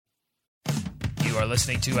are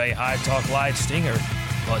listening to a Hive Talk Live stinger.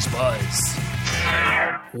 Buzz, buzz.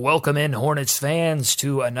 Welcome in, Hornets fans,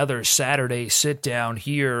 to another Saturday sit-down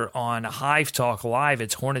here on Hive Talk Live.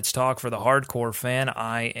 It's Hornets Talk for the hardcore fan.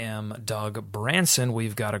 I am Doug Branson.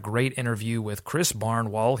 We've got a great interview with Chris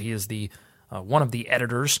Barnwell. He is the one of the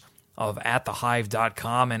editors of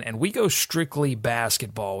AtTheHive.com, and we go strictly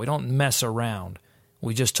basketball. We don't mess around.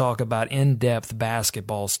 We just talk about in-depth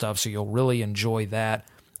basketball stuff, so you'll really enjoy that.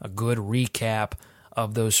 A good recap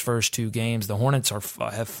of those first two games. The Hornets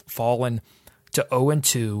have fallen to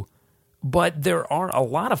 0-2, but there are a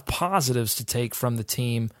lot of positives to take from the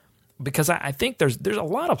team because I think there's a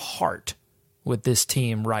lot of heart with this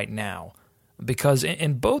team right now, because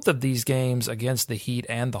in both of these games against the Heat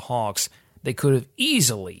and the Hawks, they could have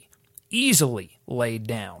easily laid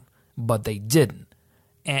down, but they didn't.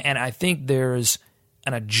 And I think there's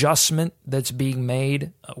an adjustment that's being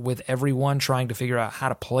made with everyone trying to figure out how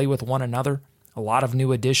to play with one another. A lot of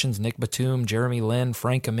new additions: Nick Batum, Jeremy Lin,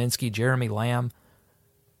 Frank Kaminsky, Jeremy Lamb.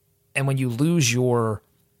 And when you lose your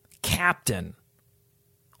captain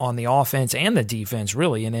on the offense and the defense,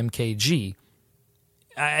 really, in MKG,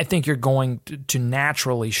 I think you're going to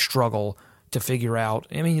naturally struggle to figure out.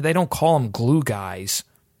 I mean, they don't call them glue guys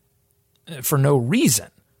for no reason.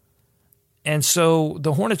 And so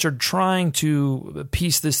the Hornets are trying to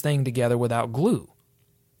piece this thing together without glue.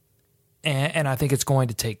 And I think it's going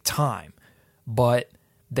to take time. But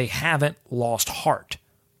they haven't lost heart.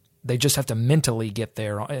 They just have to mentally get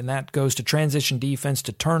there. And that goes to transition defense,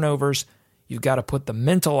 to turnovers. You've got to put the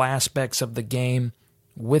mental aspects of the game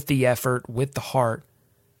with the effort, with the heart.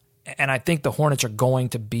 And I think the Hornets are going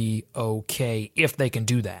to be okay if they can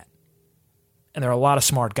do that. And there are a lot of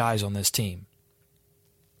smart guys on this team.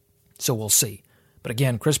 So we'll see. But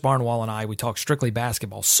again, Chris Barnwell and we talk strictly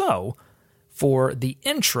basketball. So for the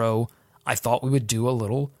intro, I thought we would do a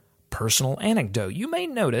little personal anecdote. You may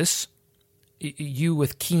notice, you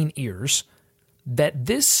with keen ears, that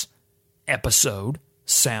this episode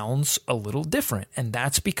sounds a little different. And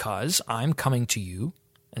that's because I'm coming to you,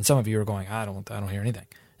 and some of you are going, I don't hear anything.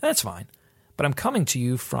 That's fine. But I'm coming to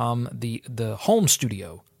you from the home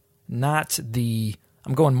studio, not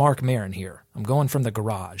I'm going Mark Maron here. I'm going from the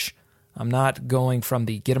garage. I'm not going from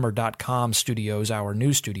the Gittimer.com studios, our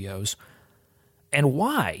new studios. And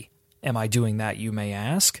why am I doing that, you may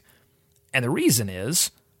ask? And the reason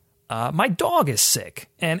is my dog is sick,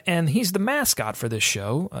 and he's the mascot for this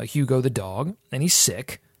show, Hugo the dog, and he's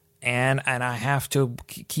sick, and I have to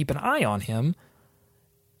keep an eye on him.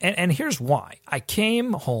 And here's why. I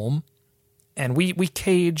came home, and we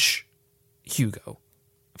cage Hugo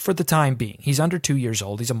for the time being. He's under 2 years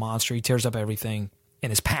old. He's a monster. He tears up everything in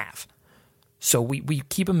his path. So we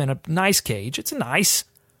keep him in a nice cage.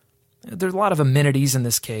 There's a lot of amenities in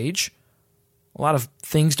this cage, a lot of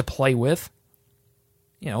things to play with.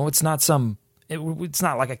 You know, it's not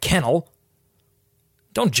like a kennel.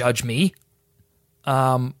 Don't judge me.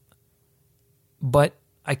 But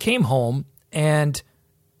I came home, and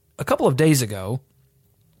a couple of days ago,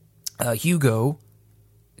 Hugo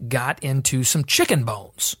got into some chicken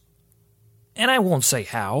bones. And I won't say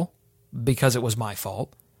how, because it was my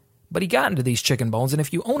fault. But he got into these chicken bones, and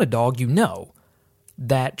if you own a dog, you know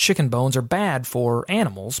that chicken bones are bad for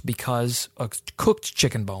animals because cooked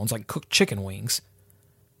chicken bones, like cooked chicken wings,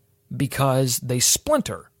 because they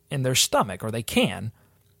splinter in their stomach, or they can,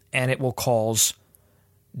 and it will cause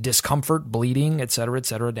discomfort, bleeding,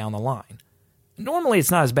 etc., down the line. Normally, it's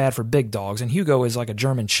not as bad for big dogs, and Hugo is like a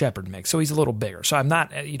German Shepherd mix, so he's a little bigger. So I'm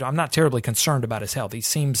not terribly concerned about his health. He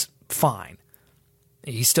seems fine.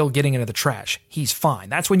 He's still getting into the trash. He's fine.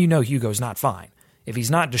 That's when you know Hugo's not fine. If he's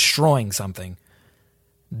not destroying something,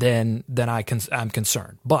 then I'm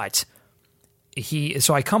concerned. But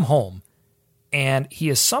so I come home, and he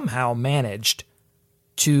has somehow managed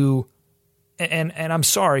to, and I'm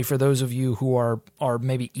sorry for those of you who are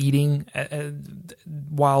maybe eating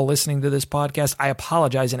while listening to this podcast. I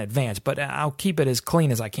apologize in advance, but I'll keep it as clean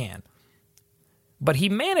as I can. But he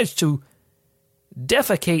managed to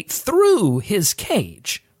defecate through his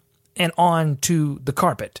cage and onto the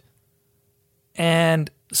carpet.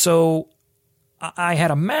 And so I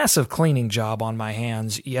had a massive cleaning job on my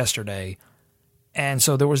hands yesterday, and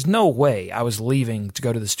so there was no way I was leaving to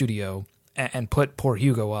go to the studio and put poor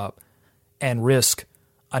Hugo up and risk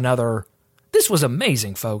another. This was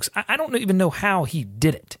amazing, folks. I don't even know how he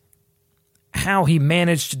did it, how he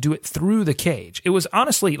managed to do it through the cage. It was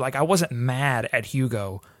honestly like I wasn't mad at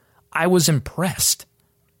Hugo. I was impressed.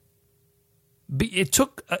 It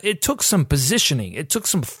took some positioning. It took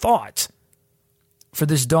some thought for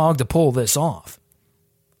this dog to pull this off.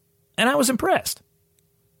 And I was impressed.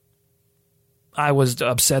 I was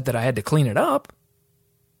upset that I had to clean it up,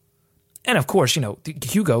 And of course,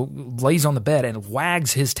 Hugo lays on the bed and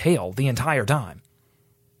wags his tail the entire time.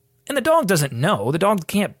 And the dog doesn't know. The dog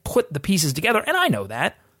can't put the pieces together, and I know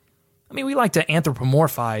that. I mean, we like to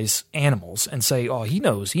anthropomorphize animals and say, oh, he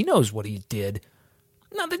knows what he did.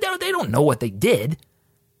 No, they don't know what they did.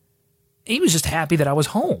 He was just happy that I was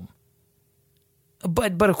home.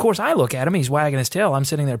 But of course, I look at him, he's wagging his tail, I'm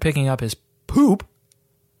sitting there picking up his poop,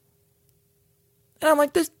 and I'm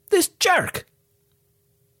like, this jerk.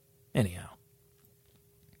 Anyhow,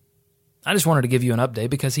 I just wanted to give you an update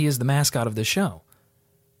because he is the mascot of this show.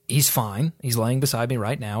 He's fine. He's laying beside me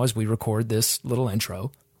right now as we record this little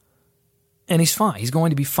intro. And he's fine. He's going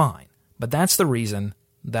to be fine. But that's the reason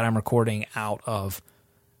that I'm recording out of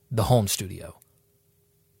the home studio.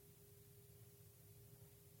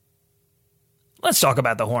 Let's talk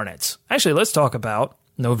about the Hornets. Actually, let's talk about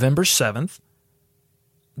November 7th.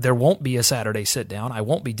 There won't be a Saturday sit-down. I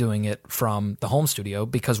won't be doing it from the home studio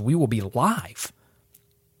because we will be live.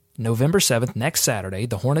 November 7th, next Saturday,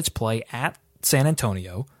 the Hornets play at San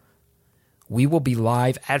Antonio. We will be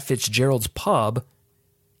live at Fitzgerald's Pub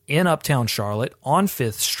in Uptown Charlotte on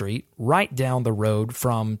 5th Street, right down the road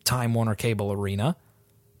from Time Warner Cable Arena,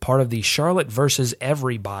 part of the Charlotte versus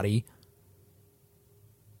Everybody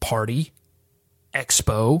party,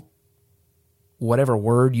 expo, whatever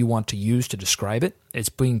word you want to use to describe it. It's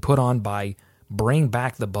being put on by Bring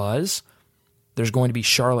Back the Buzz. There's going to be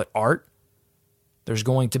Charlotte art. There's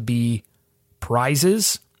going to be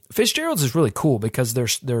prizes. Fitzgerald's is really cool because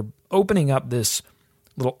they're opening up this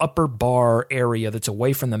little upper bar area that's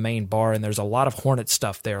away from the main bar, and there's a lot of Hornets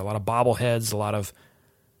stuff there, a lot of bobbleheads, a lot of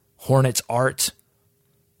Hornets art,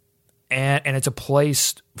 and it's a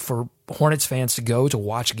place for Hornets fans to go to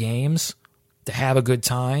watch games, to have a good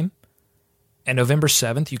time. And November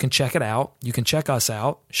 7th, you can check it out. You can check us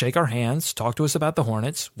out, shake our hands, talk to us about the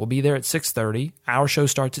Hornets. We'll be there at 6:30. Our show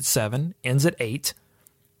starts at 7, ends at 8.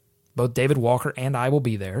 Both David Walker and I will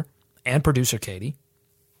be there, and producer Katie.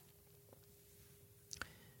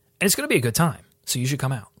 And it's going to be a good time, so you should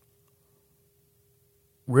come out.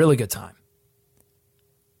 Really good time.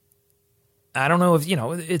 I don't know if,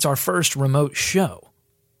 it's our first remote show,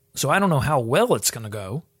 so I don't know how well it's going to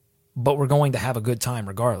go, but we're going to have a good time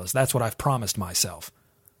regardless. That's what I've promised myself.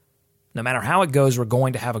 No matter how it goes, we're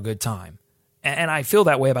going to have a good time. And I feel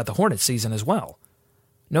that way about the Hornets season as well.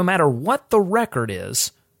 No matter what the record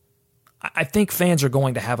is, I think fans are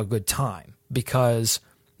going to have a good time because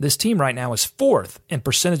this team right now is 4th in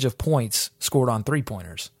percentage of points scored on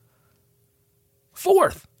three-pointers.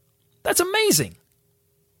 4th. That's amazing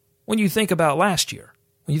when you think about last year,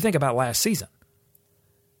 when you think about last season.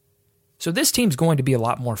 So this team's going to be a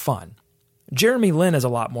lot more fun. Jeremy Lin is a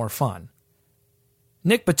lot more fun.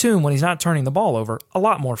 Nick Batum, when he's not turning the ball over, a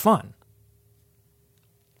lot more fun.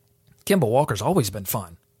 Kemba Walker's always been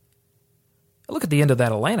fun. Look at the end of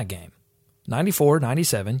that Atlanta game.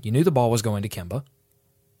 94-97, you knew the ball was going to Kemba.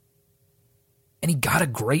 And he got a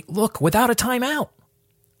great look without a timeout.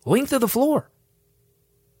 Length of the floor.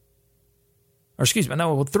 Or excuse me,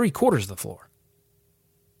 no, 3/4 of the floor.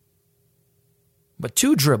 But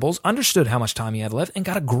 2 dribbles, understood how much time he had left, and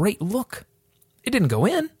got a great look. It didn't go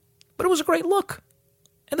in, but it was a great look.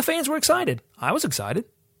 And the fans were excited. I was excited.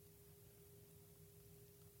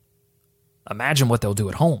 Imagine what they'll do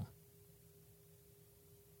at home.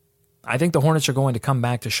 I think the Hornets are going to come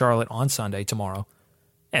back to Charlotte on Sunday, tomorrow,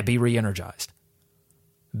 and be re-energized.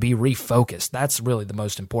 Be refocused. That's really the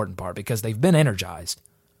most important part because they've been energized.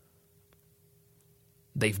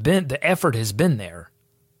 The effort has been there,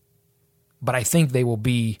 but I think they will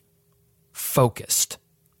be focused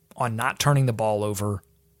on not turning the ball over,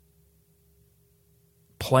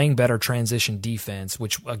 playing better transition defense,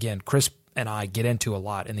 which, again, Chris and I get into a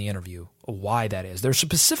lot in the interview, why that is. There's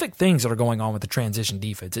specific things that are going on with the transition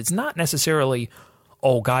defense. It's not necessarily,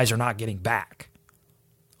 guys are not getting back.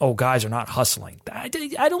 Guys are not hustling. I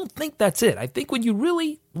don't think that's it. I think when you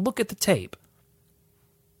really look at the tape,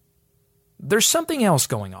 there's something else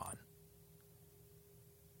going on.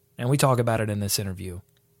 And we talk about it in this interview.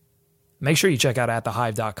 Make sure you check out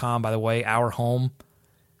atthehive.com, by the way, our home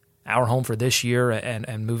for this year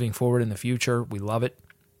and moving forward in the future. We love it.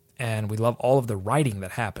 And we love all of the writing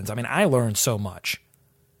that happens. I mean, I learned so much.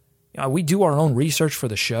 We do our own research for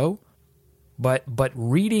the show, but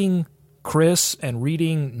reading Chris and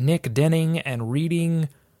reading Nick Denning and reading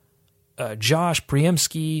Josh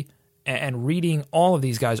Priemski and reading all of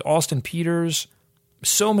these guys, Austin Peters,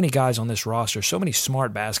 so many guys on this roster, so many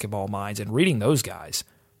smart basketball minds, and reading those guys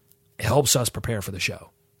helps us prepare for the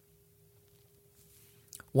show.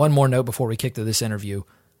 One more note before we kick to this interview.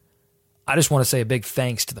 I just want to say a big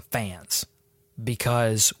thanks to the fans.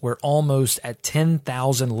 because we're almost at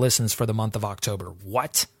 10,000 listens for the month of October.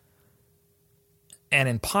 What? And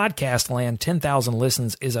in podcast land, 10,000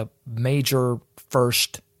 listens is a major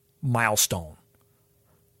first milestone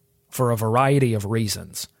for a variety of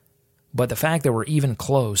reasons. But the fact that we're even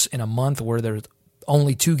close in a month where there's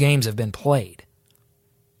only 2 games have been played,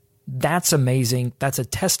 that's amazing. That's a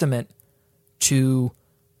testament to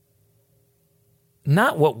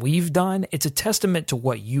not what we've done. It's a testament to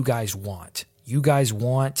what you guys want. You guys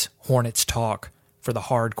want Hornets talk for the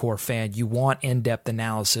hardcore fan. You want in-depth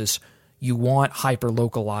analysis. You want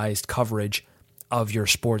hyper-localized coverage of your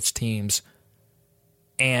sports teams.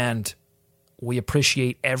 And we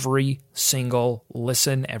appreciate every single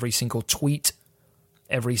listen, every single tweet,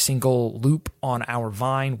 every single loop on our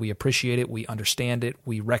Vine. We appreciate it. We understand it.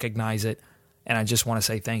 We recognize it. And I just want to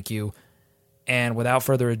say thank you. And without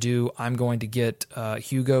further ado, I'm going to get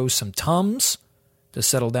Hugo some Tums to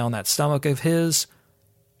settle down that stomach of his.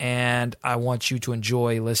 And I want you to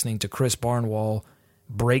enjoy listening to Chris Barnwell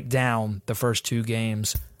break down the first 2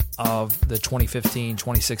 games of the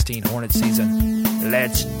 2015-2016 Hornets season.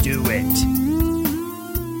 Let's do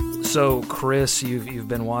it. So, Chris, you've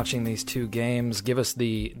been watching these 2 games. Give us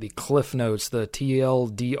the Cliff Notes, the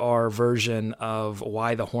TLDR version of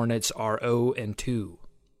why the Hornets are 0-2.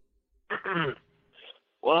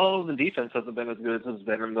 Well, the defense hasn't been as good as it's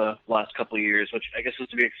been in the last couple of years, which I guess is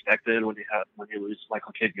to be expected when you lose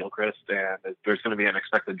Michael Kidd-Gilchrist, and there's going to be an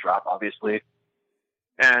expected drop, obviously.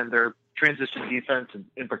 And their transition defense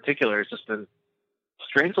in particular has just been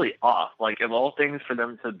strangely off. Like, of all things for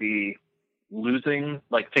them to be losing,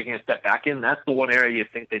 like taking a step back in, that's the one area you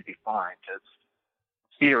think they'd be fine, because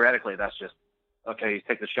theoretically that's just, okay, you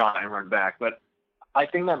take the shot and run back. But I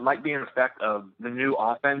think that might be an effect of the new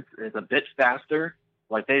offense is a bit faster.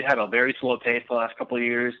 Like, they had a very slow pace the last couple of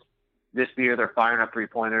years. This year they're firing up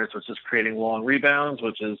 3-pointers, which is creating long rebounds,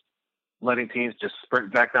 which is letting teams just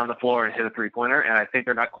sprint back down the floor and hit a 3-pointer, and I think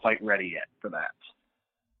they're not quite ready yet for that.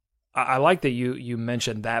 I like that you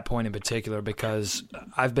mentioned that point in particular, because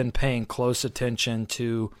I've been paying close attention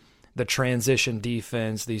to the transition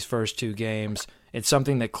defense these first 2 games. It's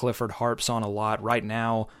something that Clifford harps on a lot. Right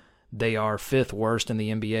now, they are 5th worst in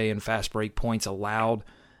the NBA in fast break points allowed,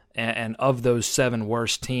 and of those 7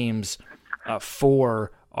 worst teams,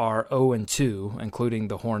 4 are 0-2, including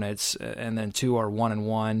the Hornets, and then 2 are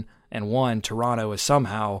 1-1, and 1, Toronto, is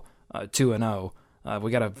somehow 2-0.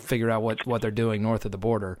 We got to figure out what they're doing north of the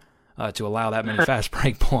border to allow that many fast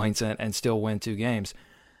break points and still win 2 games.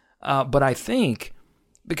 But I think,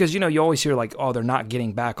 because, you always hear like, oh, they're not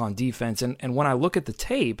getting back on defense. And when I look at the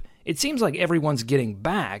tape, it seems like everyone's getting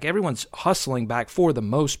back. Everyone's hustling back for the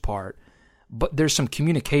most part. But there's some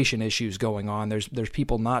communication issues going on. There's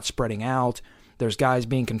people not spreading out. There's guys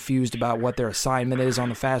being confused about what their assignment is on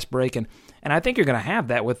the fast break. And I think you're going to have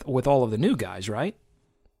that with all of the new guys, right?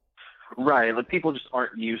 Right. Like, people just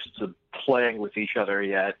aren't used to playing with each other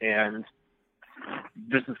yet. And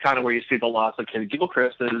this is kind of where you see the loss of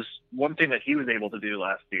Kidd-Gilchrist. Is one thing that he was able to do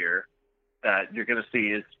last year that you're going to see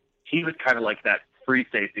is he was kind of like that free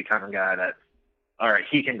safety kind of guy that, all right,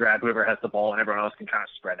 he can grab whoever has the ball and everyone else can kind of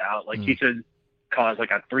spread out. Like, he could cause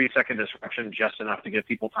like a 3-second disruption just enough to give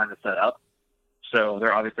people time to set up. So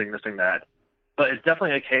they're obviously missing that. But it's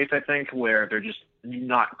definitely a case, I think, where they're just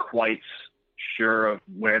not quite sure of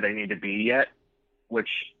where they need to be yet, which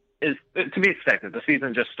is to be expected. The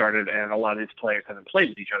season just started, and a lot of these players haven't played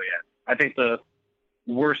with each other yet. I think the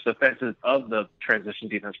worst offenses of the transition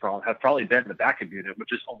defense problem have probably been the backup unit,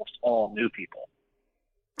 which is almost all new people.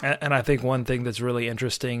 And I think one thing that's really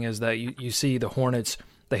interesting is that you see the Hornets,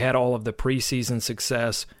 they had all of the preseason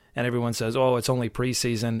success, and everyone says, oh, it's only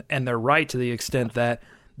preseason. And they're right to the extent that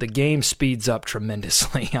the game speeds up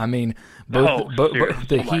tremendously. I mean, both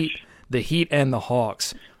the Heat and the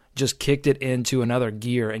Hawks just kicked it into another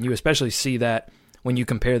gear. And you especially see that when you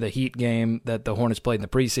compare the Heat game that the Hornets played in the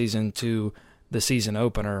preseason to the season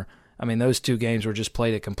opener. I mean, those 2 games were just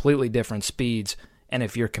played at completely different speeds. And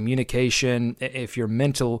if your communication, if you're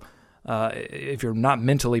not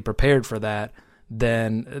mentally prepared for that,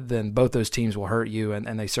 then both those teams will hurt you,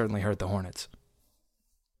 and they certainly hurt the Hornets.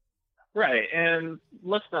 Right, and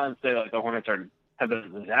let's not say like the Hornets have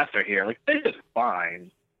been a disaster here. Like, they did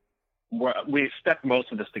fine. We expect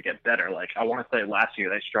most of this to get better. Like, I want to say last year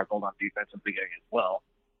they struggled on defense at the beginning as well.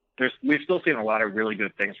 We've still seen a lot of really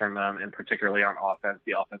good things from them, and particularly on offense.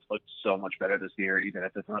 The offense looks so much better this year, even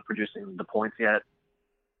if it's not producing the points yet.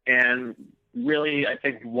 And really, I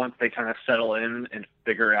think once they kind of settle in and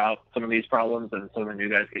figure out some of these problems and some of the new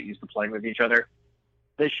guys get used to playing with each other,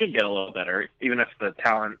 they should get a little better, even if the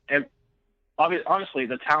talent – and honestly,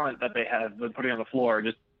 the talent that they have been putting on the floor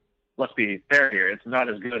just let's be fair here. It's not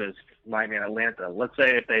as good as Miami and Atlanta. Let's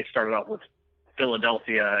say if they started off with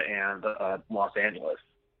Philadelphia and Los Angeles,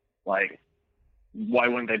 like, why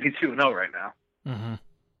wouldn't they be 2-0 right now?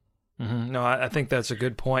 Mm-hmm. Mm-hmm. No, I think that's a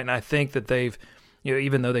good point, and I think that they've,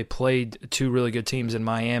 even though they played two really good teams in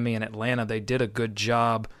Miami and Atlanta, they did a good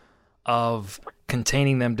job of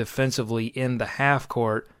containing them defensively in the half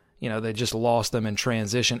court. They just lost them in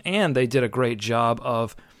transition, and they did a great job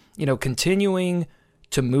of, continuing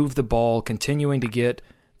to move the ball, continuing to get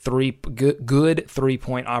good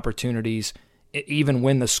 3-point opportunities, even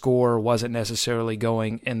when the score wasn't necessarily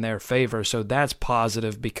going in their favor. So that's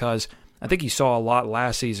positive, because I think you saw a lot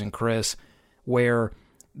last season, Chris, where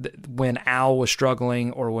when Al was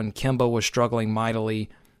struggling or when Kemba was struggling mightily,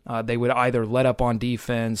 they would either let up on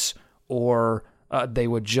defense or they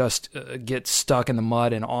would just get stuck in the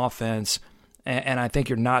mud in offense. And I think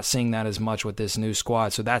you're not seeing that as much with this new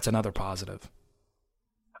squad. So that's another positive.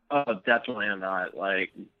 Definitely not.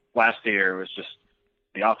 Like, last year was just,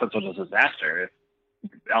 the offense was a disaster.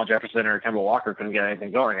 If Al Jefferson or Kemba Walker couldn't get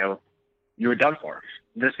anything going, you were done for.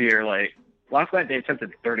 This year, like, last night they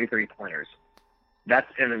attempted 33 pointers.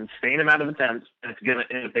 That's an insane amount of attempts. And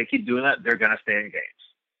if they keep doing that, they're gonna stay in games.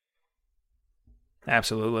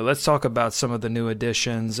 Absolutely. Let's talk about some of the new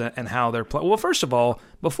additions and how they're playing. Well, first of all,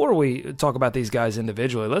 before we talk about these guys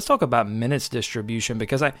individually, let's talk about minutes distribution,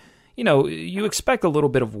 because you expect a little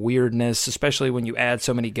bit of weirdness, especially when you add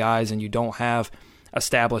so many guys and you don't have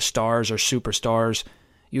established stars or superstars.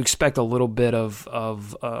 You expect a little bit of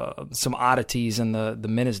some oddities in the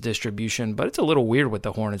minutes distribution, but it's a little weird with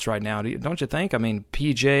the Hornets right now, don't you think? I mean,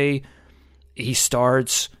 PJ, he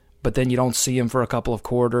starts, but then you don't see him for a couple of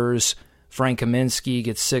quarters. Frank Kaminsky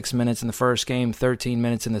gets 6 minutes in the first game, 13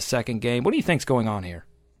 minutes in the second game. What do you think's going on here?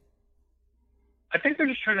 I think they're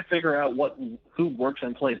just trying to figure out who works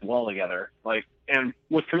and plays well together. Like, and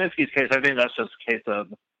with Kaminsky's case, I think that's just a case of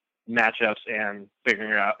matchups and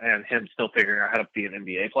figuring out, and him still figuring out how to be an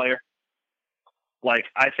NBA player. Like,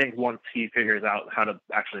 I think once he figures out how to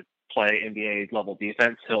actually play NBA level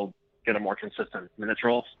defense, he'll get a more consistent minutes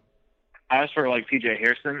role. As for like PJ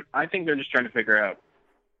Harrison, I think they're just trying to figure out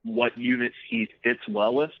what units he fits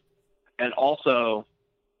well with. And also,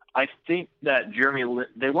 I think that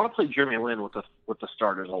they want to play Jeremy Lin with the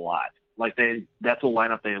starters a lot. Like, that's a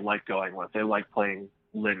lineup they like going with. They like playing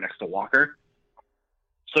Lin next to Walker.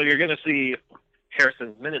 So you're going to see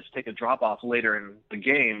Harrison's minutes take a drop off later in the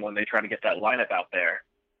game when they try to get that lineup out there.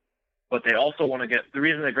 But they also want to the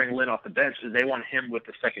reason they bring Lin off the bench is they want him with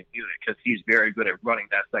the second unit, because he's very good at running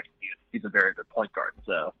that second unit. He's a very good point guard.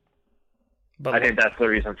 So I think that's the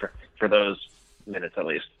reason for those minutes, at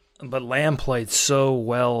least. But Lamb played so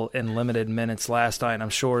well in limited minutes last night.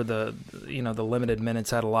 I'm sure the limited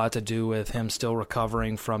minutes had a lot to do with him still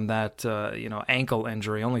recovering from that ankle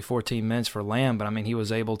injury. Only 14 minutes for Lamb, but I mean, he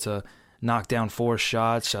was able to knock down 4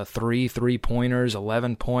 shots, 3 3-pointers,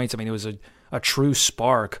 11 points. I mean, it was a true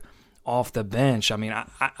spark off the bench. I mean,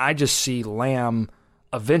 I just see Lamb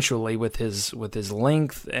eventually with his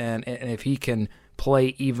length, and if he can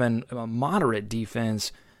play even a moderate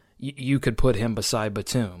defense, you could put him beside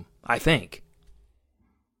Batum, I think.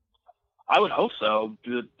 I would hope so,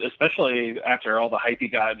 especially after all the hype he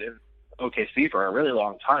got in OKC for a really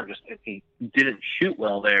long time. Just if he didn't shoot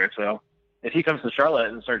well there, so if he comes to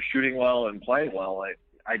Charlotte and starts shooting well and playing well,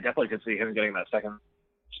 I definitely could see him getting that second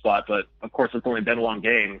spot. But of course, it's only been one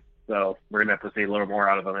game, so we're gonna have to see a little more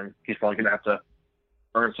out of him, and he's probably gonna have to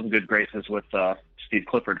earn some good graces with Steve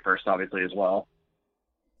Clifford first, obviously, as well.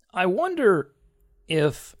 I wonder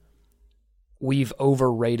if we've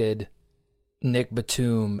overrated Nick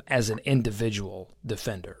Batum as an individual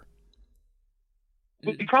defender.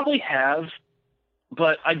 We probably have,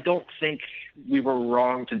 but I don't think we were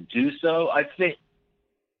wrong to do so. I think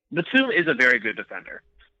Batum is a very good defender.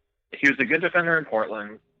 He was a good defender in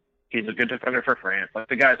Portland. He's a good defender for France. Like,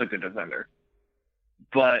 the guy's a good defender.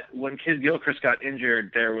 But when Kid Gilchrist got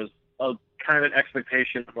injured, there was a kind of an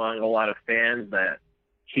expectation among a lot of fans that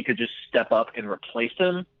he could just step up and replace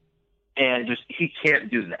him. And he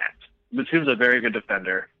can't do that. Batum's a very good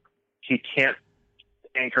defender. He can't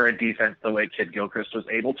anchor a defense the way Kid Gilchrist was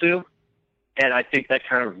able to. And I think that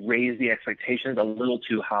kind of raised the expectations a little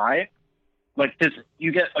too high. Like,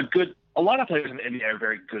 you get a lot of players in the NBA are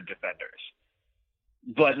very good defenders,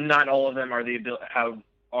 but not all of them are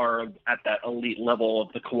are at that elite level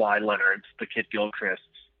of the Kawhi Leonards, the Kid Gilchrists,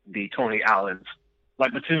 the Tony Allens.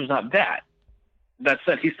 Like, Batum's not that. That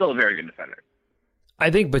said, he's still a very good defender. I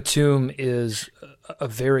think Batum is a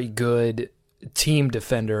very good team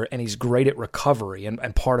defender, and he's great at recovery,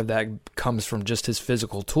 and part of that comes from just his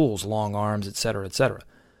physical tools, long arms, et cetera, et cetera.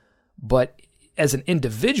 But as an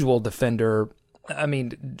individual defender, I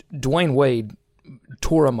mean, Dwayne Wade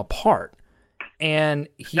tore him apart. And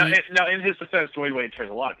he now, in his defense, Dwayne Wade tears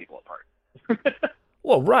a lot of people apart.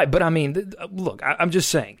 Well, right, but I mean, look, I'm just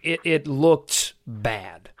saying, it looked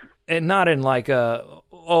bad. And not in like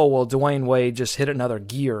Dwayne Wade just hit another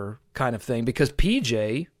gear kind of thing, because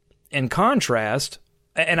PJ, in contrast,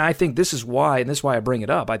 and I think this is why I bring it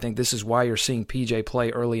up, I think this is why you're seeing PJ play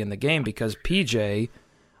early in the game, because PJ,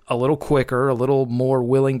 a little quicker, a little more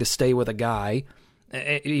willing to stay with a guy,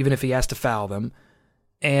 even if he has to foul them.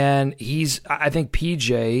 And I think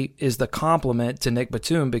PJ is the complement to Nick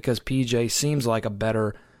Batum, because PJ seems like a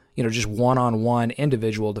better, just one-on-one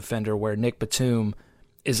individual defender, where Nick Batum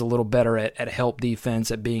is a little better at help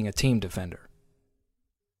defense, at being a team defender.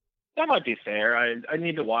 That might be fair. I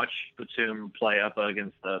need to watch Batum play up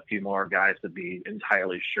against a few more guys to be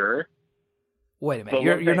entirely sure. Wait a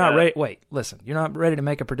minute. You're not ready. Wait, listen. You're not ready to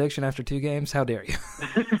make a prediction after 2 games? How dare you?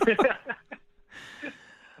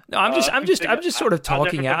 No, I'm just sort of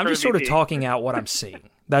talking out. I'm just sort of talking out what I'm seeing.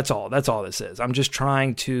 That's all. That's all this is. I'm just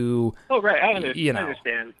trying to. Oh, right. I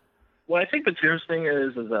understand. What I think Batum's thing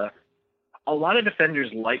is a lot of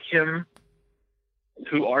defenders like him,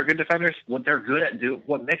 who are good defenders. What they're good at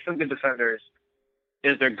what makes them good defenders,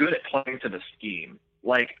 is they're good at playing to the scheme.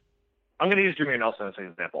 Like, I'm going to use Jameer Nelson as an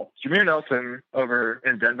example. Jameer Nelson over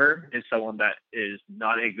in Denver is someone that is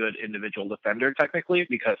not a good individual defender technically,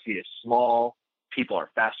 because he is small. People are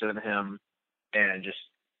faster than him, and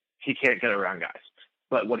he can't get around guys.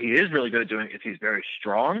 But what he is really good at doing is he's very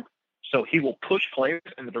strong, so he will push players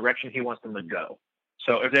in the direction he wants them to go.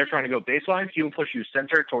 So if they're trying to go baseline, he will push you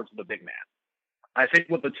center towards the big man. I think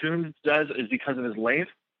what Batum does is, because of his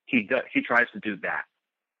length, he tries to do that.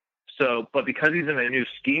 So, but because he's in a new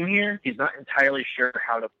scheme here, he's not entirely sure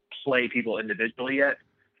how to play people individually yet.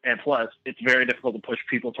 And plus, it's very difficult to push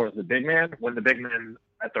people towards the big man when the big men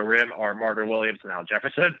at the rim are Marvin Williams and Al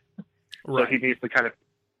Jefferson. Right. So he needs to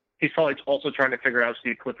he's probably also trying to figure out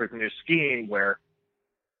Steve Clifford's new scheme, where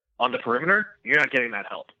on the perimeter, you're not getting that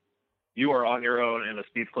help. You are on your own in a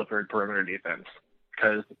Steve Clifford perimeter defense,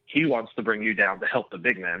 because he wants to bring you down to help the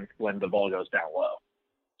big men when the ball goes down low.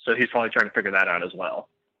 So he's probably trying to figure that out as well.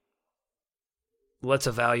 Let's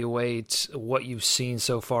evaluate what you've seen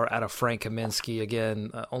so far out of Frank Kaminsky.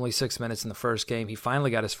 Again, only 6 minutes in the first game. He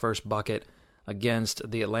finally got his first bucket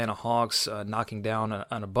against the Atlanta Hawks, knocking down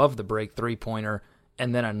an above-the-break three-pointer,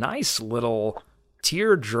 and then a nice little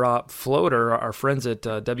teardrop floater. Our friends at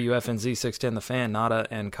WFNZ 610 The Fan, Nada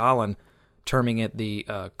and Colin, terming it the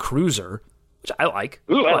Cruiser, which I like.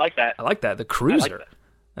 Ooh, I like that. I like that, the Cruiser,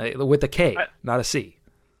 with a K, not a C.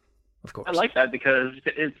 Of course. I like that, because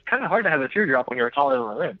it's kind of hard to have a teardrop when you're taller than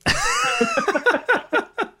the rim.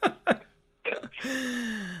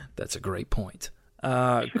 That's a great point.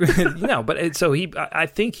 I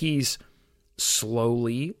think he's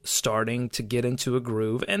slowly starting to get into a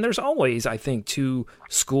groove. And there's always, I think, 2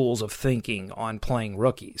 schools of thinking on playing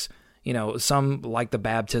rookies. Some like the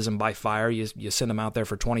baptism by fire. You send them out there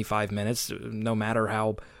for 25 minutes, no matter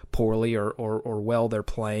how poorly or well they're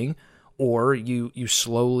playing. Or you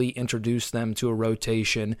slowly introduce them to a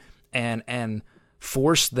rotation and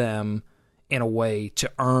force them in a way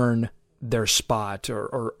to earn their spot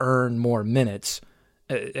or earn more minutes.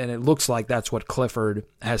 And it looks like that's what Clifford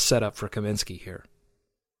has set up for Kaminsky here.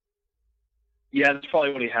 Yeah, that's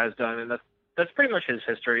probably what he has done, and that's pretty much his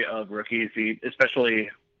history of rookies.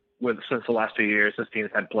 Especially since the last 2 years, his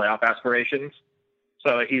team's had playoff aspirations.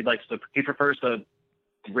 So he prefers to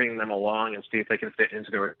bring them along and see if they can fit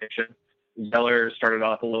into the rotation. Zeller started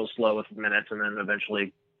off a little slow with minutes, and then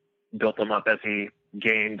eventually built them up as he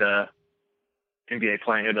gained NBA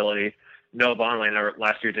playing ability. Noah Vonleh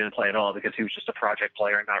last year didn't play at all, because he was just a project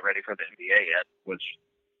player and not ready for the NBA yet, which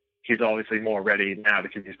he's obviously more ready now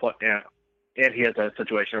because he's playing. Yeah, and he has a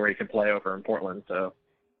situation where he can play over in Portland, so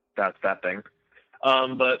that's that thing.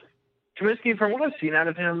 But Kaminsky, from what I've seen out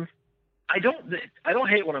of him, I don't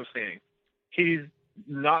hate what I'm seeing. He's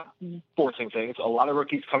not forcing things. A lot of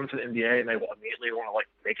rookies come to the NBA and they will immediately want to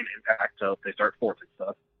make an impact, so they start forcing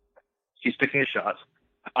stuff. He's picking his shots.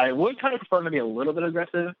 I would kind of prefer him to be a little bit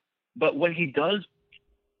aggressive, but when he does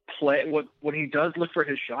when he does look for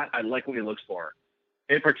his shot, I like what he looks for.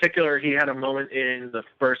 In particular, he had a moment in the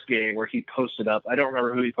first game where he posted up. I don't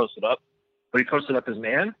remember who he posted up, but he posted up his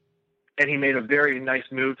man, and he made a very nice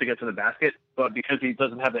move to get to the basket. But because he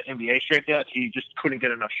doesn't have the NBA strength yet, he just couldn't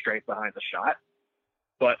get enough strength behind the shot.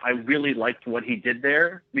 But I really liked what he did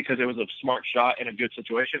there, because it was a smart shot in a good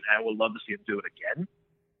situation, and I would love to see him do it again.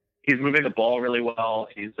 He's moving the ball really well.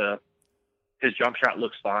 His jump shot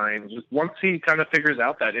looks fine. Just once he kind of figures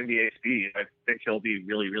out that NBA speed, I think he'll be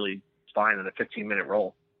really, really fine in a 15-minute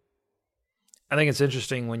role. I think it's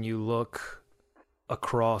interesting when you look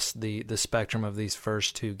across the spectrum of these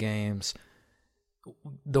first two games.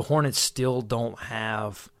 The Hornets still don't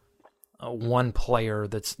have one player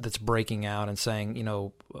that's breaking out and saying, you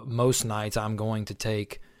know, most nights I'm going to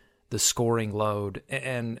take the scoring load,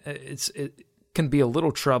 and it can be a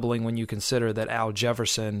little troubling when you consider that Al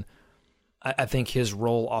Jefferson, I think his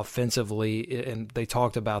role offensively, and they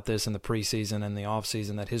talked about this in the preseason and the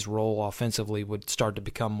offseason, that his role offensively would start to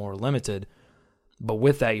become more limited. But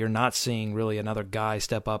with that, you're not seeing really another guy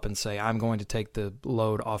step up and say, I'm going to take the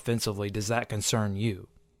load offensively. Does that concern you?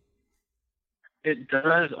 It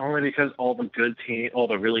does, only because all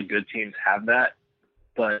the really good teams have that.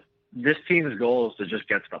 But this team's goal is to just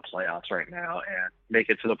get to the playoffs right now and make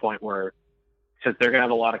it to the point where, because they're going to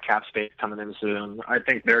have a lot of cap space coming in soon, I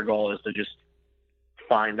think their goal is to just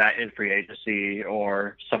find that in free agency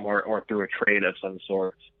or somewhere or through a trade of some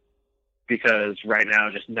sort. Because right now,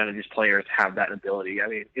 just none of these players have that ability. I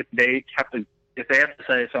mean, if they have to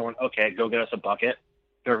say to someone, okay, go get us a bucket,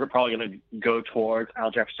 they're probably going to go towards Al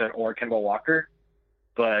Jefferson or Kemba Walker.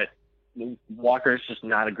 But Walker's just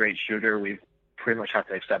not a great shooter. We pretty much have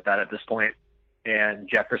to accept that at this point. And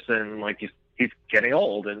Jefferson, like, he's getting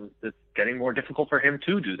old, and it's getting more difficult for him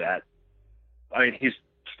to do that. I mean, he's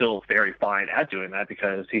still very fine at doing that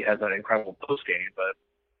because he has that incredible post game, but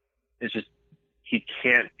it's just he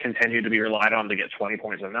can't continue to be relied on to get 20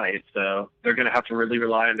 points a night. So they're going to have to really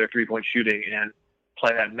rely on their three-point shooting and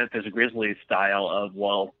play that Memphis Grizzlies style of,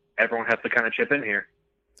 well, everyone has to kind of chip in here.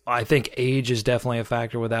 I think age is definitely a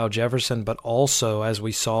factor with Al Jefferson, but also, as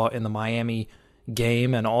we saw in the Miami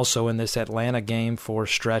game and also in this Atlanta game for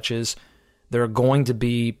stretches, there are going to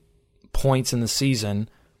be points in the season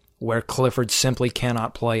where Clifford simply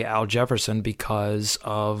cannot play Al Jefferson because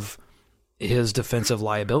of his defensive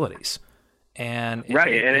liabilities. And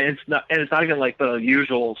it's not even like the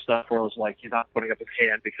usual stuff where it's like he's not putting up his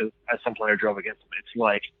hand because some player drove against him. It's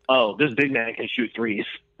like, oh, this big man can shoot threes.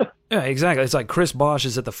 Yeah, exactly. It's like Chris Bosh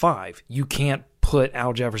is at the 5. You can't put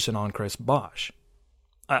Al Jefferson on Chris Bosh.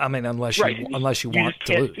 I mean, unless you want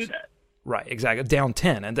to lose. Do that. Right, exactly. Down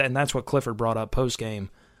 10, and that's what Clifford brought up post game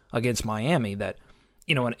against Miami. That,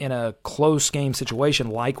 you know, in a close game situation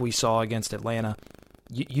like we saw against Atlanta,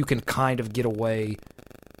 you can kind of get away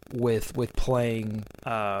with playing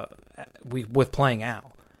Al.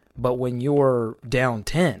 But when you're down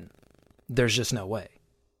 10, there's just no way.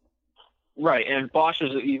 Right, and Bosh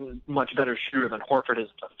is an even much better shooter than Horford is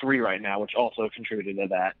at 3 right now, which also contributed to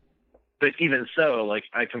that. But even so, like,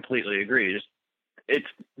 I completely agree. It's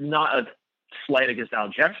not a slight against Al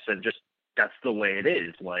Jefferson, just that's the way it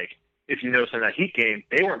is. Like, if you notice in that Heat game,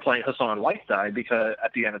 they weren't playing Hassan Whiteside because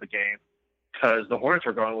at the end of the game, because the Hornets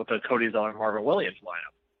were going with the Cody Zeller and Marvin Williams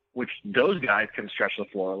lineup, which those guys can stretch the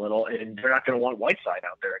floor a little, and they're not going to want Whiteside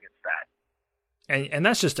out there against that. And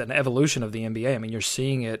that's just an evolution of the NBA. I mean, you're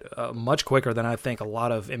seeing it much quicker than I think a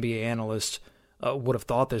lot of NBA analysts would have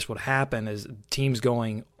thought this would happen, is teams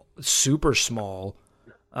going super small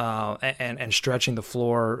and stretching the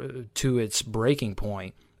floor to its breaking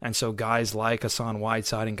point. And so guys like Hassan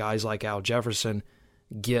Whiteside and guys like Al Jefferson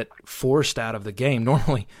get forced out of the game.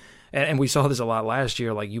 Normally, and we saw this a lot last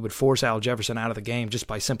year, like you would force Al Jefferson out of the game just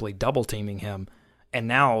by simply double-teaming him. And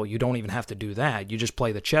now you don't even have to do that. You just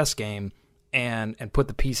play the chess game and put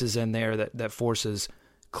the pieces in there that forces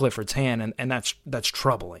Clifford's hand, and that's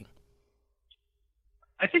troubling.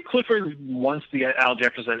 I think Clifford wants to get Al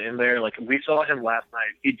Jefferson in there. Like, we saw him last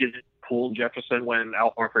night. He didn't pull Jefferson when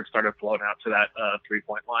Al Horford started floating out to that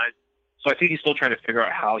three-point line. So I think he's still trying to figure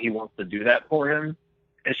out how he wants to do that for him.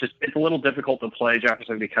 It's a little difficult to play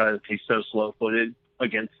Jefferson because he's so slow-footed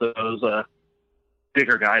against those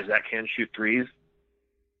bigger guys that can shoot threes.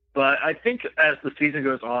 But I think as the season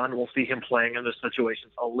goes on, we'll see him playing in those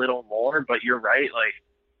situations a little more. But you're right. Like,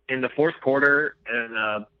 in the fourth quarter in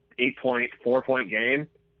an 8-point, 4-point game,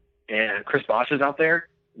 and Chris Bosh is out there,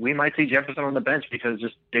 we might see Jefferson on the bench because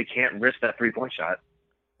just they can't risk that 3-point shot.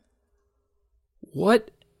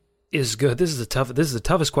 What is good? This is the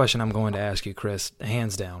toughest question I'm going to ask you, Chris,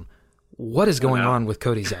 hands down. What is going on with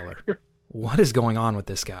Cody Zeller? What is going on with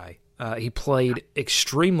this guy? He played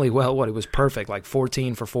extremely well. He was perfect, like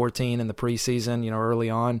 14 for 14 in the preseason, early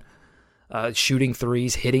on, shooting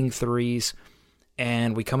threes, hitting threes.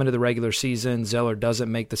 And we come into the regular season, Zeller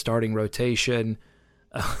doesn't make the starting rotation.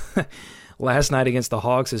 Last night against the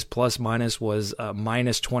Hawks, his plus-minus was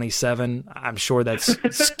minus 27. I'm sure that's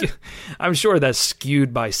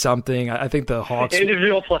skewed by something. I think the Hawks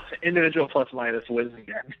individual plus-minus wins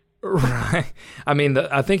again. Right. I mean,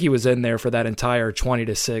 I think he was in there for that entire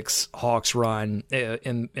 20-6 Hawks run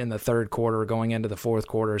in the third quarter going into the fourth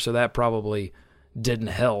quarter, so that probably didn't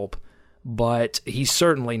help. But he's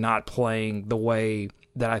certainly not playing the way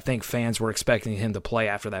that I think fans were expecting him to play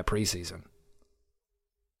after that preseason.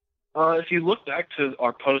 If you look back to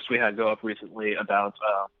our post we had go up recently about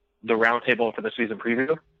the roundtable for the season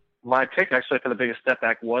preview, my pick actually for the biggest step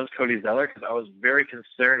back was Cody Zeller, because I was very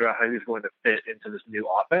concerned about how he was going to fit into this new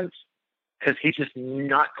offense, because he's just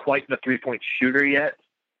not quite the three-point shooter yet.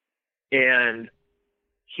 And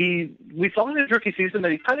we saw in his rookie season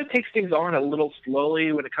that he kind of takes things on a little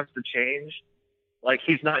slowly when it comes to change. Like,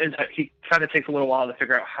 he kind of takes a little while to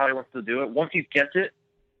figure out how he wants to do it. Once he gets it,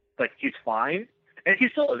 like, he's fine. And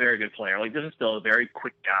he's still a very good player. Like, this is still a very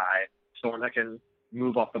quick guy, someone that can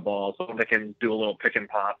move off the ball, someone that can do a little pick and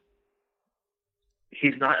pop.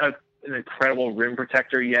 He's not an incredible rim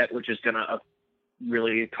protector yet, which is going to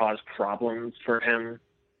really cause problems for him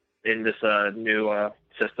in this new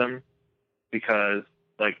system, because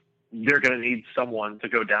like they're going to need someone to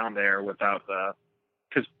go down there without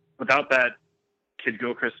that Kid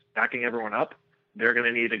Gilchrist backing everyone up. They're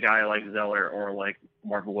going to need a guy like Zeller or like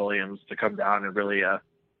Marvin Williams to come down and really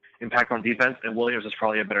impact on defense. And Williams is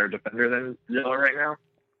probably a better defender than Zeller right now.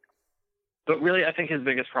 But really, I think his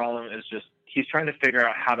biggest problem is just he's trying to figure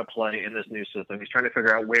out how to play in this new system. He's trying to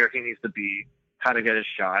figure out where he needs to be, how to get his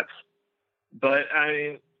shots. But, I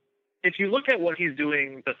mean, if you look at what he's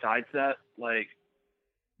doing besides that, like,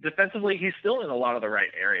 defensively, he's still in a lot of the right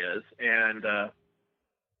areas. And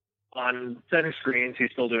on setting screens, he's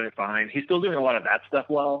still doing fine. He's still doing a lot of that stuff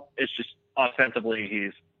well. It's just offensively,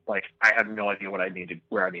 he's like, I have no idea where I need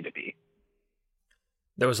to be.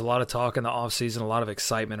 There was a lot of talk in the offseason, a lot of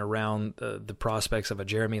excitement around the prospects of a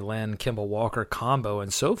Jeremy Lin, Kemba Walker combo,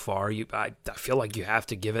 and so far, I feel like you have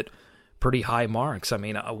to give it pretty high marks. I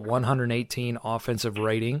mean, a 118 offensive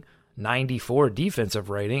rating, 94 defensive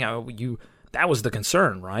rating. That was the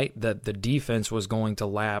concern, right? That the defense was going to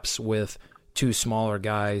lapse with two smaller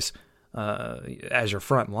guys as your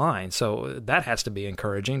front line. So that has to be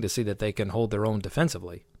encouraging to see that they can hold their own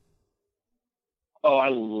defensively. Oh, I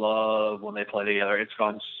love when they play together. It's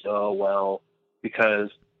gone so well,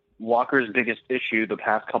 because Walker's biggest issue the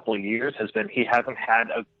past couple of years has been he hasn't had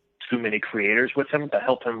too many creators with him to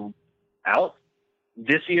help him out.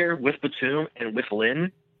 This year with Batum and with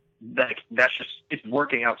Lin, it's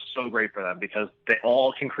working out so great for them, because they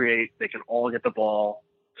all can create. They can all get the ball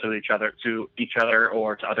to each other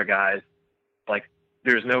or to other guys. Like,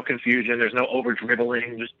 there's no confusion. There's no over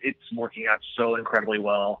dribbling. It's working out so incredibly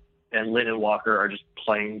well. And Lin and Walker are just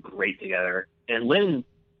playing great together. And Lin,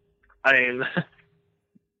 I mean,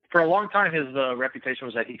 for a long time, his reputation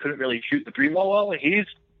was that he couldn't really shoot the three ball well. And he's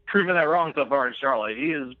proven that wrong so far in Charlotte.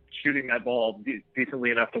 He is shooting that ball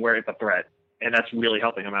decently enough to where it's a threat. And that's really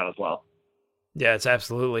helping him out as well. Yeah, it's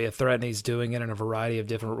absolutely a threat, and he's doing it in a variety of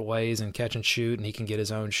different ways, and catch and shoot, and he can get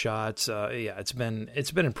his own shots. It's been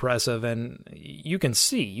impressive, and you can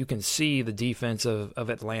see the defense of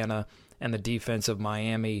Atlanta and the defense of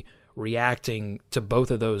Miami reacting to both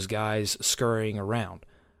of those guys scurrying around,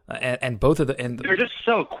 and both of they're just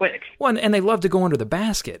so quick. One, and they love to go under the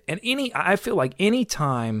basket. And I feel like any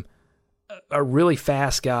time a really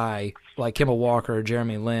fast guy like Kemba Walker or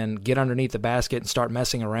Jeremy Lin get underneath the basket and start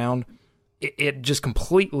messing around, it just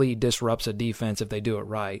completely disrupts a defense if they do it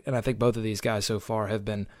right. And I think both of these guys so far have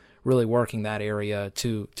been really working that area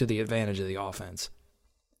to the advantage of the offense.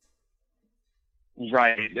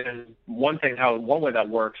 Right. And one way that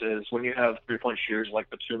works is when you have three-point shooters like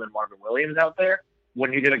Batum and Marvin Williams out there,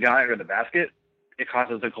 when you get a guy under the basket, it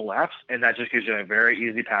causes a collapse, and that just gives you a very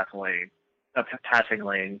easy passing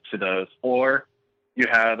lane to those. Or you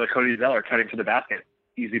have a Cody Zeller cutting to the basket,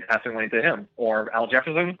 easy passing lane to him. Or Al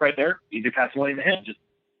Jefferson right there, easy passing lane to him. Just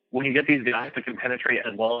when you get these guys that can penetrate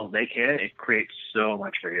as well as they can, it creates so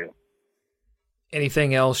much for you.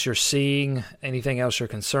 Anything else you're seeing? Anything else you're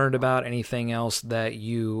concerned about? Anything else that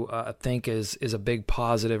you think is a big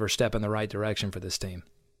positive or step in the right direction for this team?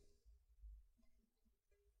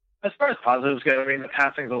 As far as positives go, I mean, the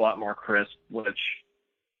passing's a lot more crisp, which,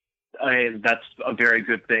 I mean, that's a very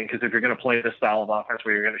good thing, because if you're going to play this style of offense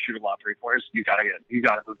where you're going to shoot a lot of three-pointers, you got to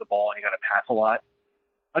move the ball and you got to pass a lot.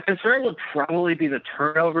 A concern would probably be the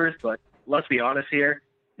turnovers, but let's be honest here.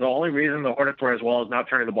 The only reason the Hornets were as well as not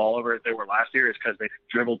turning the ball over as they were last year is because they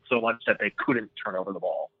dribbled so much that they couldn't turn over the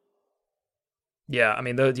ball. Yeah, I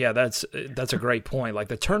mean, that's a great point. Like,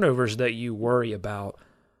 the turnovers that you worry about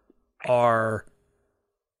are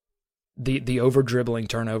the over-dribbling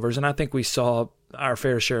turnovers, and I think we saw our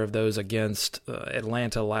fair share of those against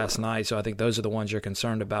Atlanta last night, so I think those are the ones you're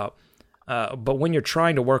concerned about. But when you're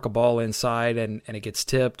trying to work a ball inside and it gets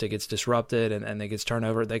tipped, it gets disrupted, and it gets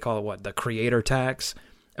turnover, they call it what? The creator tax.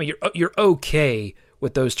 I mean, you're okay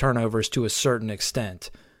with those turnovers to a certain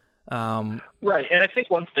extent. Right, and I think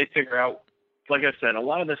once they figure out, like I said, a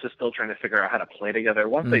lot of this is still trying to figure out how to play together.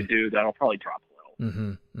 Once they do, that'll probably drop a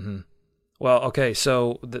little. Well, okay,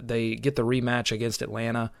 so they get the rematch against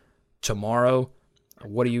Atlanta tomorrow.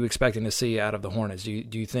 What are you expecting to see out of the Hornets? Do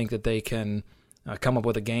you think that they can come up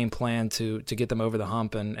with a game plan to get them over the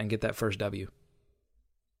hump and get that first W?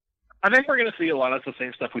 I think we're going to see a lot of the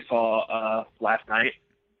same stuff we saw last night,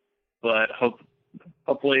 but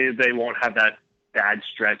hopefully they won't have that bad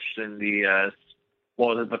stretch in the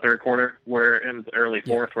the third quarter, where in the early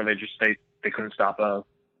fourth, where they couldn't stop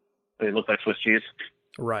they looked like Swiss cheese.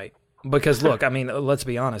 Right. Because look, I mean, let's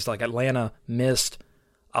be honest, like Atlanta missed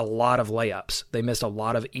a lot of layups. They missed a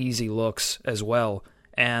lot of easy looks as well.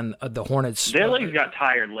 And the Hornets... Their legs got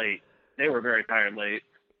tired late. They were very tired late.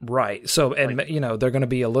 Right. So, and they're going to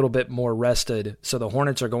be a little bit more rested. So the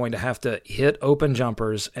Hornets are going to have to hit open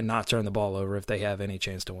jumpers and not turn the ball over if they have any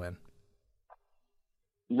chance to win.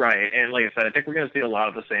 Right. And like I said, I think we're going to see a lot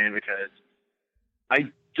of the same, because I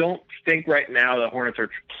don't think right now the Hornets are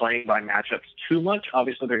playing by matchups too much.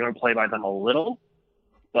 Obviously, they're going to play by them a little.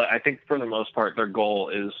 But I think for the most part, their goal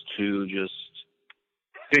is to just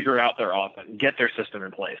figure out their offense, get their system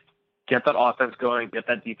in place, get that offense going, get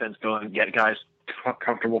that defense going, get guys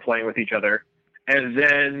comfortable playing with each other. And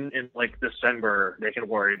then in like December, they can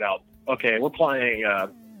worry about, okay, we're playing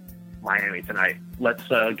Miami tonight. Let's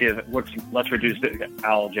reduce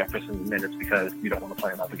Al Jefferson's minutes because you don't want to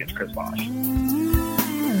play him up against Chris Bosh.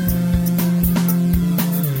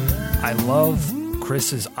 I love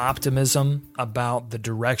Chris's optimism about the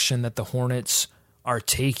direction that the Hornets are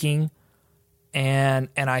taking, and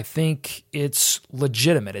I think it's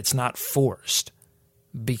legitimate. It's not forced,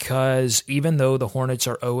 because even though the Hornets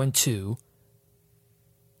are 0-2,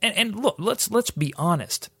 and look, let's be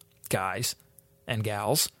honest, guys and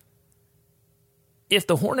gals. If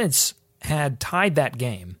the Hornets had tied that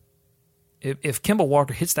game, if Kemba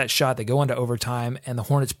Walker hits that shot, they go into overtime, and the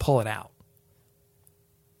Hornets pull it out,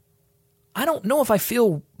 I don't know if I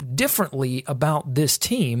feel differently about this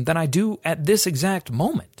team than I do at this exact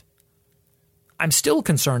moment. I'm still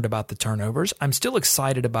concerned about the turnovers. I'm still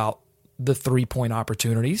excited about the three-point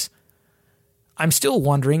opportunities. I'm still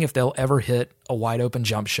wondering if they'll ever hit a wide-open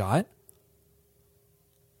jump shot.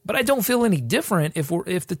 But I don't feel any different if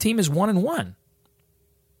the team is 1-1.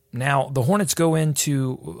 Now, the Hornets go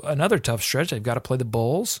into another tough stretch. They've got to play the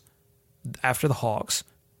Bulls after the Hawks.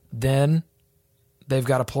 Then they've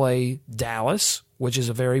got to play Dallas, which is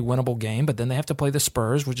a very winnable game, but then they have to play the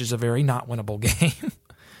Spurs, which is a very not winnable game.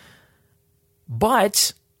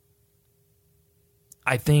 But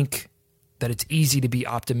I think that it's easy to be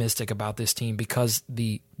optimistic about this team because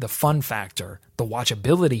the fun factor, the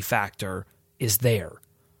watchability factor is there.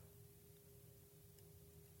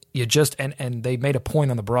 You just and they made a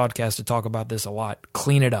point on the broadcast to talk about this a lot.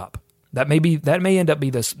 Clean it up. That may end up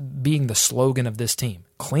being the slogan of this team.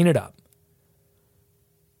 Clean it up.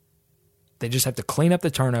 They just have to clean up the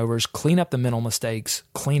turnovers, clean up the mental mistakes,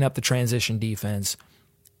 clean up the transition defense,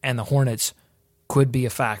 and the Hornets could be a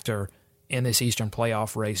factor in this Eastern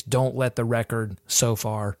playoff race. Don't let the record so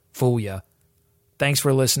far fool you. Thanks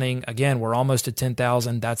for listening. Again, we're almost at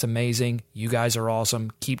 10,000. That's amazing. You guys are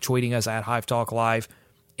awesome. Keep tweeting us at Hive Talk Live,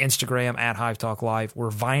 Instagram at Hive Talk Live. We're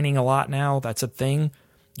vining a lot now. That's a thing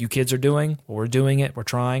you kids are doing. We're doing it. We're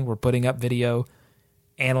trying. We're putting up video,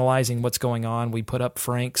 analyzing what's going on. We put up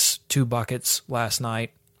Frank's 2 buckets last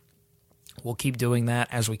night. We'll keep doing that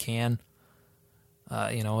as we can.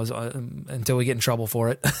 Until we get in trouble for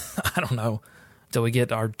it. I don't know. Until we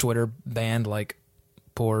get our Twitter banned like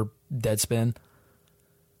poor Deadspin.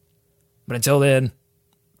 But until then,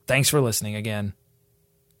 thanks for listening again.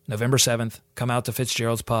 November 7th, come out to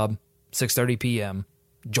Fitzgerald's Pub, 6:30 p.m.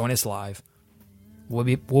 Join us live. We'll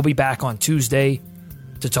be back on Tuesday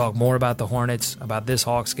to talk more about the Hornets, about this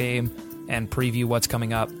Hawks game, and preview what's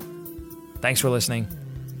coming up. Thanks for listening.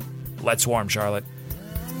 Let's swarm, Charlotte.